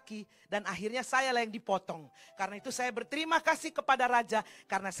jempol kaki. Dan akhirnya saya lah yang dipotong. Karena itu saya berterima kasih kepada raja,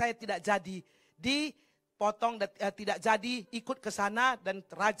 karena saya tidak jadi dipotong dan tidak jadi ikut ke sana, dan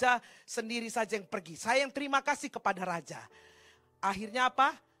raja sendiri saja yang pergi. Saya yang terima kasih kepada raja. Akhirnya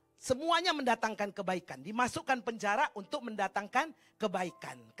apa? Semuanya mendatangkan kebaikan. Dimasukkan penjara untuk mendatangkan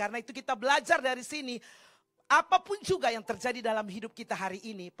kebaikan. Karena itu kita belajar dari sini. Apapun juga yang terjadi dalam hidup kita hari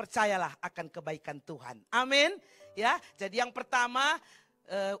ini, percayalah akan kebaikan Tuhan. Amin. Ya, jadi yang pertama,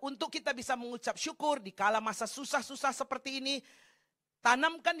 untuk kita bisa mengucap syukur di kala masa susah-susah seperti ini,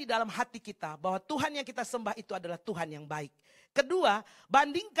 tanamkan di dalam hati kita bahwa Tuhan yang kita sembah itu adalah Tuhan yang baik. Kedua,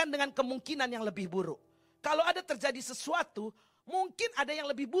 bandingkan dengan kemungkinan yang lebih buruk. Kalau ada terjadi sesuatu, mungkin ada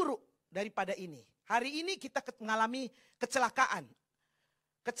yang lebih buruk daripada ini. Hari ini kita mengalami kecelakaan.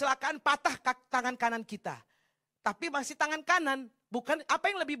 Kecelakaan patah tangan kanan kita. Tapi masih tangan kanan. Bukan apa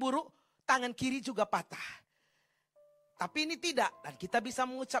yang lebih buruk, tangan kiri juga patah. Tapi ini tidak, dan kita bisa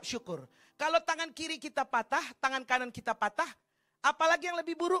mengucap syukur. Kalau tangan kiri kita patah, tangan kanan kita patah, apalagi yang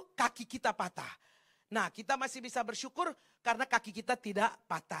lebih buruk, kaki kita patah. Nah, kita masih bisa bersyukur karena kaki kita tidak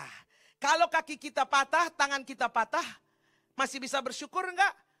patah. Kalau kaki kita patah, tangan kita patah, masih bisa bersyukur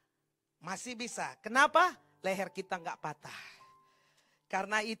enggak? Masih bisa. Kenapa? Leher kita enggak patah.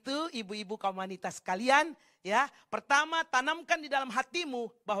 Karena itu ibu-ibu kaum wanita sekalian, ya, pertama tanamkan di dalam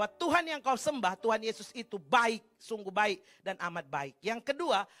hatimu bahwa Tuhan yang kau sembah, Tuhan Yesus itu baik, sungguh baik dan amat baik. Yang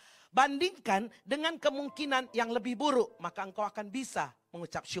kedua, bandingkan dengan kemungkinan yang lebih buruk, maka engkau akan bisa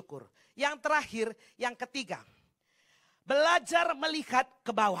mengucap syukur. Yang terakhir, yang ketiga, belajar melihat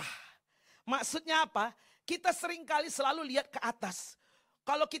ke bawah. Maksudnya apa? Kita seringkali selalu lihat ke atas.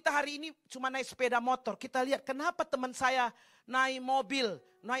 Kalau kita hari ini cuma naik sepeda motor, kita lihat kenapa teman saya naik mobil,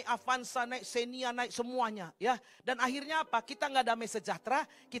 naik Avanza, naik Xenia, naik semuanya. Ya. Dan akhirnya apa? Kita nggak damai sejahtera,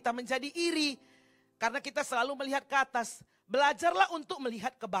 kita menjadi iri. Karena kita selalu melihat ke atas. Belajarlah untuk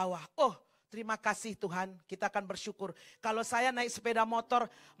melihat ke bawah. Oh, terima kasih Tuhan, kita akan bersyukur. Kalau saya naik sepeda motor,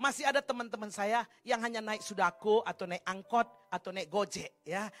 masih ada teman-teman saya yang hanya naik Sudako atau naik angkot atau naik Gojek.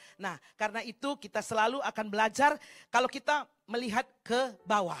 Ya. Nah, karena itu kita selalu akan belajar kalau kita melihat ke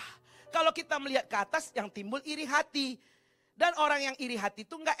bawah. Kalau kita melihat ke atas, yang timbul iri hati. Dan orang yang iri hati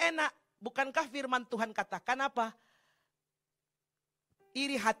itu enggak enak. Bukankah firman Tuhan katakan apa?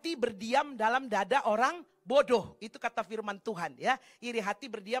 Iri hati berdiam dalam dada orang bodoh. Itu kata firman Tuhan ya. Iri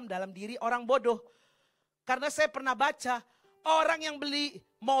hati berdiam dalam diri orang bodoh. Karena saya pernah baca, orang yang beli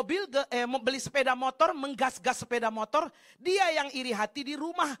beli sepeda motor, menggas-gas sepeda motor, dia yang iri hati di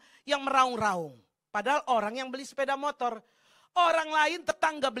rumah yang meraung-raung. Padahal orang yang beli sepeda motor, orang lain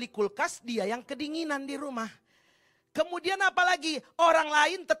tetangga beli kulkas, dia yang kedinginan di rumah. Kemudian apalagi orang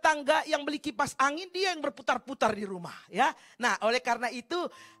lain tetangga yang beli kipas angin, dia yang berputar-putar di rumah ya. Nah, oleh karena itu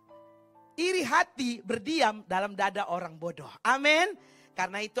iri hati berdiam dalam dada orang bodoh. Amin.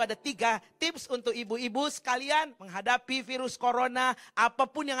 Karena itu ada 3 tips untuk ibu-ibu sekalian menghadapi virus corona,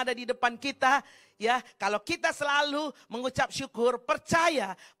 apapun yang ada di depan kita. Ya, kalau kita selalu mengucap syukur,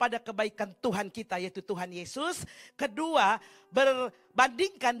 percaya pada kebaikan Tuhan kita, yaitu Tuhan Yesus. Kedua,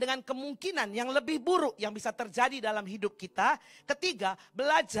 berbandingkan dengan kemungkinan yang lebih buruk yang bisa terjadi dalam hidup kita. Ketiga,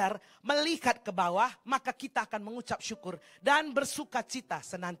 belajar melihat ke bawah, maka kita akan mengucap syukur dan bersuka cita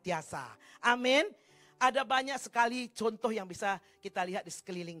senantiasa. Amin. Ada banyak sekali contoh yang bisa kita lihat di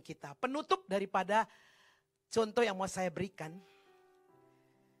sekeliling kita. Penutup daripada contoh yang mau saya berikan.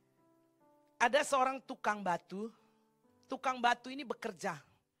 Ada seorang tukang batu. Tukang batu ini bekerja.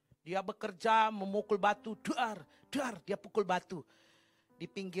 Dia bekerja memukul batu. Dia pukul batu. Di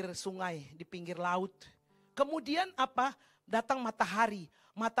pinggir sungai, di pinggir laut. Kemudian apa? Datang matahari.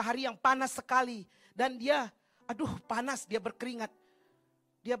 Matahari yang panas sekali. Dan dia, panas, dia berkeringat.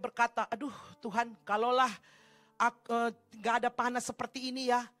 Dia berkata, Tuhan, kalaulah gak ada panas seperti ini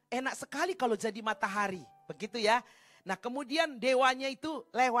ya, enak sekali kalau jadi matahari. Begitu ya. Nah kemudian dewanya itu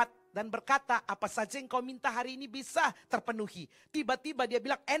lewat dan berkata, apa saja yang kau minta hari ini bisa terpenuhi. Tiba-tiba dia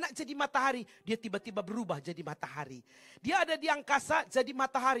bilang, enak jadi matahari. Dia tiba-tiba berubah jadi matahari. Dia ada di angkasa jadi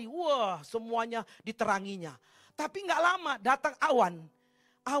matahari. Wah, semuanya diteranginya. Tapi gak lama datang awan.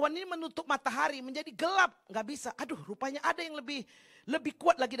 Awan ini menutup matahari menjadi gelap. Nggak bisa. Aduh, rupanya ada yang lebih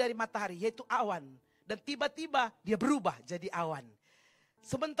kuat lagi dari matahari, yaitu awan. Dan tiba-tiba dia berubah jadi awan.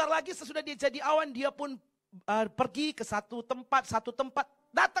 Sebentar lagi sesudah dia jadi awan, dia pun pergi ke satu tempat,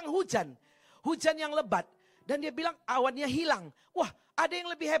 datang hujan. Hujan yang lebat. Dan dia bilang awannya hilang. Wah, ada yang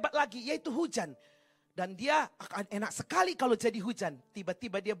lebih hebat lagi, yaitu hujan. Dan dia akan enak sekali kalau jadi hujan.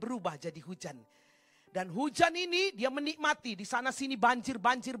 Tiba-tiba dia berubah jadi hujan. Dan hujan ini dia menikmati, di sana sini banjir.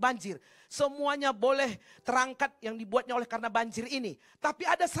 Semuanya boleh terangkat yang dibuatnya oleh karena banjir ini. Tapi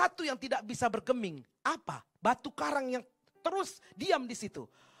ada satu yang tidak bisa bergeming. Apa? Batu karang yang terus diam di situ.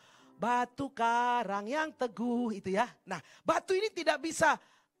 Batu karang yang teguh itu ya. Nah, batu ini tidak bisa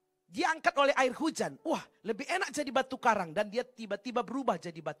diangkat oleh air hujan. Wah, lebih enak jadi batu karang. Dan dia tiba-tiba berubah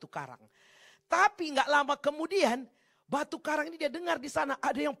jadi batu karang. Tapi nggak lama kemudian, batu karang ini dia dengar di sana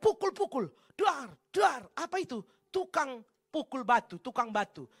ada yang pukul-pukul. Dar, apa itu? Tukang pukul batu, tukang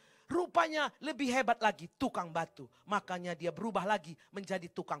batu. Rupanya lebih hebat lagi tukang batu. Makanya dia berubah lagi menjadi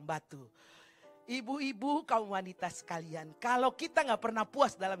tukang batu. Ibu-ibu, kaum wanita sekalian, kalau kita nggak pernah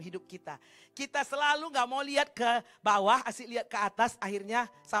puas dalam hidup kita, kita selalu nggak mau lihat ke bawah, asik lihat ke atas,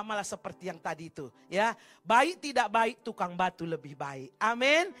 akhirnya samalah seperti yang tadi itu. Ya, baik tidak baik, tukang batu lebih baik.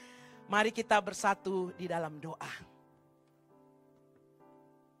 Amin. Mari kita bersatu di dalam doa.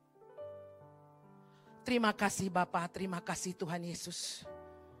 Terima kasih Bapa, terima kasih Tuhan Yesus.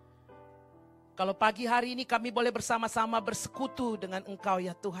 Kalau pagi hari ini kami boleh bersama-sama bersekutu dengan Engkau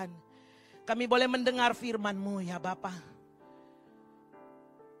ya Tuhan. Kami boleh mendengar firman-Mu ya Bapa.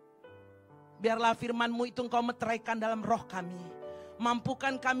 Biarlah firman-Mu itu Engkau meteraikan dalam roh kami.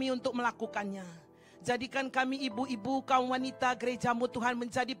 Mampukan kami untuk melakukannya. Jadikan kami ibu-ibu, kaum wanita gereja-Mu Tuhan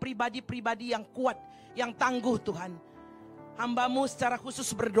menjadi pribadi-pribadi yang kuat, yang tangguh Tuhan. Hamba-Mu secara khusus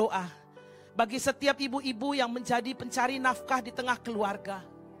berdoa. Bagi setiap ibu-ibu yang menjadi pencari nafkah di tengah keluarga.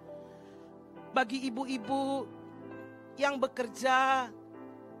 Bagi ibu-ibu yang bekerja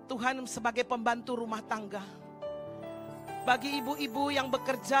Tuhan sebagai pembantu rumah tangga. Bagi ibu-ibu yang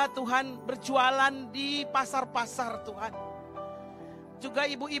bekerja Tuhan berjualan di pasar-pasar Tuhan. Juga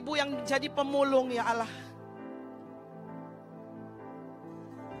ibu-ibu yang menjadi pemulung ya Allah.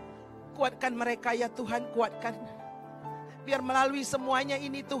 Kuatkan mereka ya Tuhan, kuatkan. Biar melalui semuanya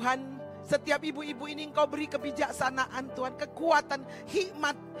ini Tuhan, setiap ibu-ibu ini Engkau beri kebijaksanaan Tuhan, kekuatan,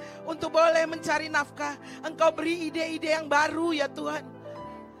 hikmat untuk boleh mencari nafkah. Engkau beri ide-ide yang baru ya Tuhan.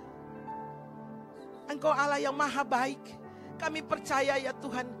 Engkau Allah yang maha baik. Kami percaya ya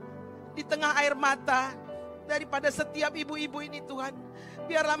Tuhan, di tengah air mata daripada setiap ibu-ibu ini Tuhan,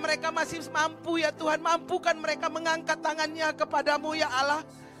 biarlah mereka masih mampu ya Tuhan, mampukan mereka mengangkat tangannya kepadamu ya Allah.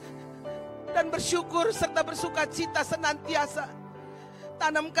 Dan bersyukur serta bersuka cita senantiasa.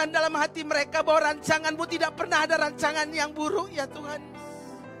 Tanamkan dalam hati mereka bahwa rancangan-Mu tidak pernah ada rancangan yang buruk ya Tuhan.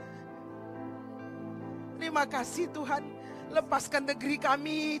 Terima kasih Tuhan. Lepaskan negeri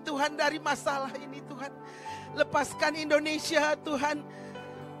kami Tuhan dari masalah ini Tuhan. Lepaskan Indonesia Tuhan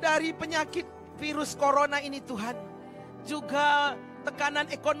dari penyakit virus corona ini Tuhan. Juga tekanan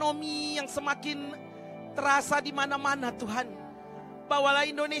ekonomi yang semakin terasa di mana-mana Tuhan. Bawalah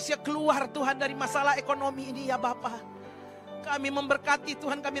Indonesia keluar Tuhan dari masalah ekonomi ini ya Bapa. Kami memberkati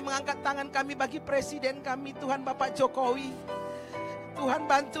Tuhan, kami mengangkat tangan kami bagi presiden kami Tuhan Bapak Jokowi. Tuhan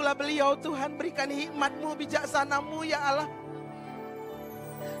bantulah beliau Tuhan, berikan hikmat-Mu, bijaksana-Mu ya Allah.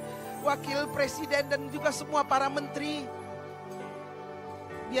 Wakil presiden dan juga semua para menteri.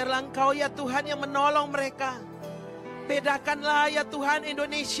 Biarlah Engkau ya Tuhan yang menolong mereka. Bedakanlah ya Tuhan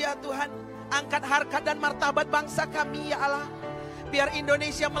Indonesia Tuhan. Angkat harkat dan martabat bangsa kami ya Allah. Biar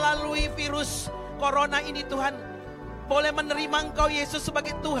Indonesia melalui virus corona ini Tuhan boleh menerima Engkau Yesus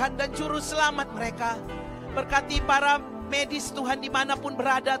sebagai Tuhan dan Juru Selamat mereka. Berkati para medis Tuhan dimanapun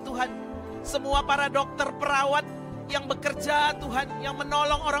berada Tuhan. Semua para dokter, perawat yang bekerja Tuhan, yang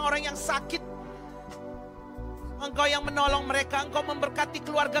menolong orang-orang yang sakit. Engkau yang menolong mereka, Engkau memberkati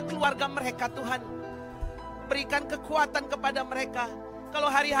keluarga-keluarga mereka Tuhan. Berikan kekuatan kepada mereka.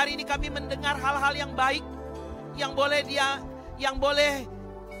 Kalau hari-hari ini kami mendengar hal-hal yang baik, yang boleh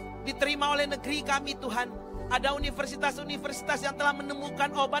diterima oleh negeri kami Tuhan. Ada universitas-universitas yang telah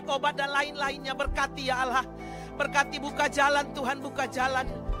menemukan obat-obat dan lain-lainnya. Berkati ya Allah. Berkati buka jalan Tuhan, buka jalan.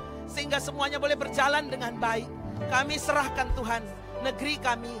 Sehingga semuanya boleh berjalan dengan baik. Kami serahkan Tuhan negeri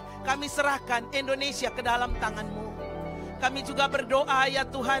kami. Kami serahkan Indonesia ke dalam tangan-Mu. Kami juga berdoa ya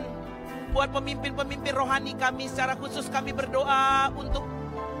Tuhan. Buat pemimpin-pemimpin rohani kami. Secara khusus kami berdoa untuk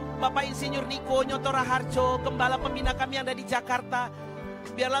Bapak Insinyur Niko Nyotora Harjo, Gembala Pembina kami yang ada di Jakarta.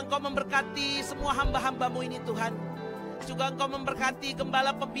 Biarlah Engkau memberkati semua hamba-hamba-Mu ini Tuhan. Juga Engkau memberkati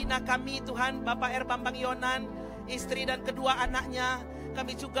Gembala Pembina kami Tuhan, Bapak R. Bambang Yonan, istri dan kedua anaknya.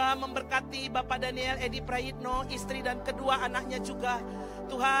 Kami juga memberkati Bapak Daniel Edi Prayitno, istri dan kedua anaknya juga.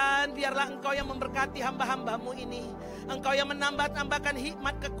 Tuhan, biarlah Engkau yang memberkati hamba-hamba-Mu ini. Engkau yang menambahkan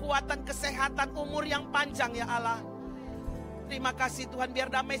hikmat, kekuatan, kesehatan, umur yang panjang ya Allah. Terima kasih Tuhan,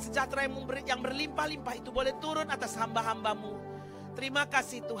 biar damai sejahtera yang berlimpah-limpah itu boleh turun atas hamba-hamba-Mu. Terima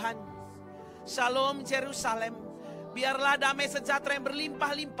kasih Tuhan. Shalom Yerusalem. Biarlah damai sejahtera yang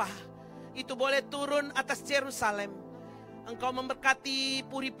berlimpah-limpah itu boleh turun atas Yerusalem. Engkau memberkati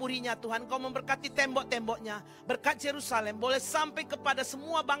puri-purinya Tuhan. Engkau memberkati tembok-temboknya. Berkat Yerusalem boleh sampai kepada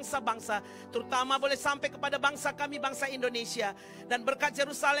semua bangsa-bangsa. Terutama boleh sampai kepada bangsa kami, bangsa Indonesia. Dan berkat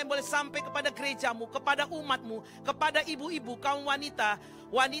Yerusalem boleh sampai kepada gerejamu, kepada umatmu, kepada ibu-ibu, kaum wanita,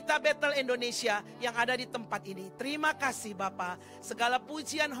 Wanita Bethel Indonesia yang ada di tempat ini. Terima kasih Bapa. Segala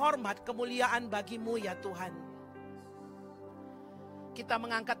pujian, hormat, kemuliaan bagimu ya Tuhan. Kita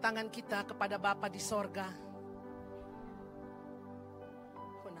mengangkat tangan kita kepada Bapa di sorga.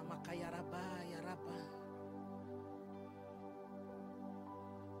 Ya Rabba, ya Rabba.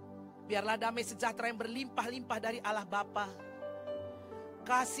 Biarlah damai sejahtera yang berlimpah-limpah dari Allah Bapa,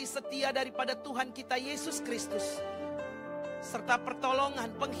 kasih setia daripada Tuhan kita Yesus Kristus, serta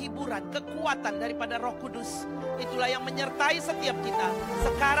pertolongan, penghiburan, kekuatan daripada Roh Kudus. Itulah yang menyertai setiap kita,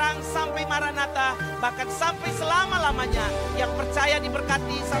 sekarang sampai Maranatha, bahkan sampai selama-lamanya. Yang percaya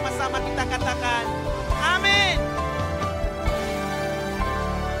diberkati, sama-sama kita katakan amin.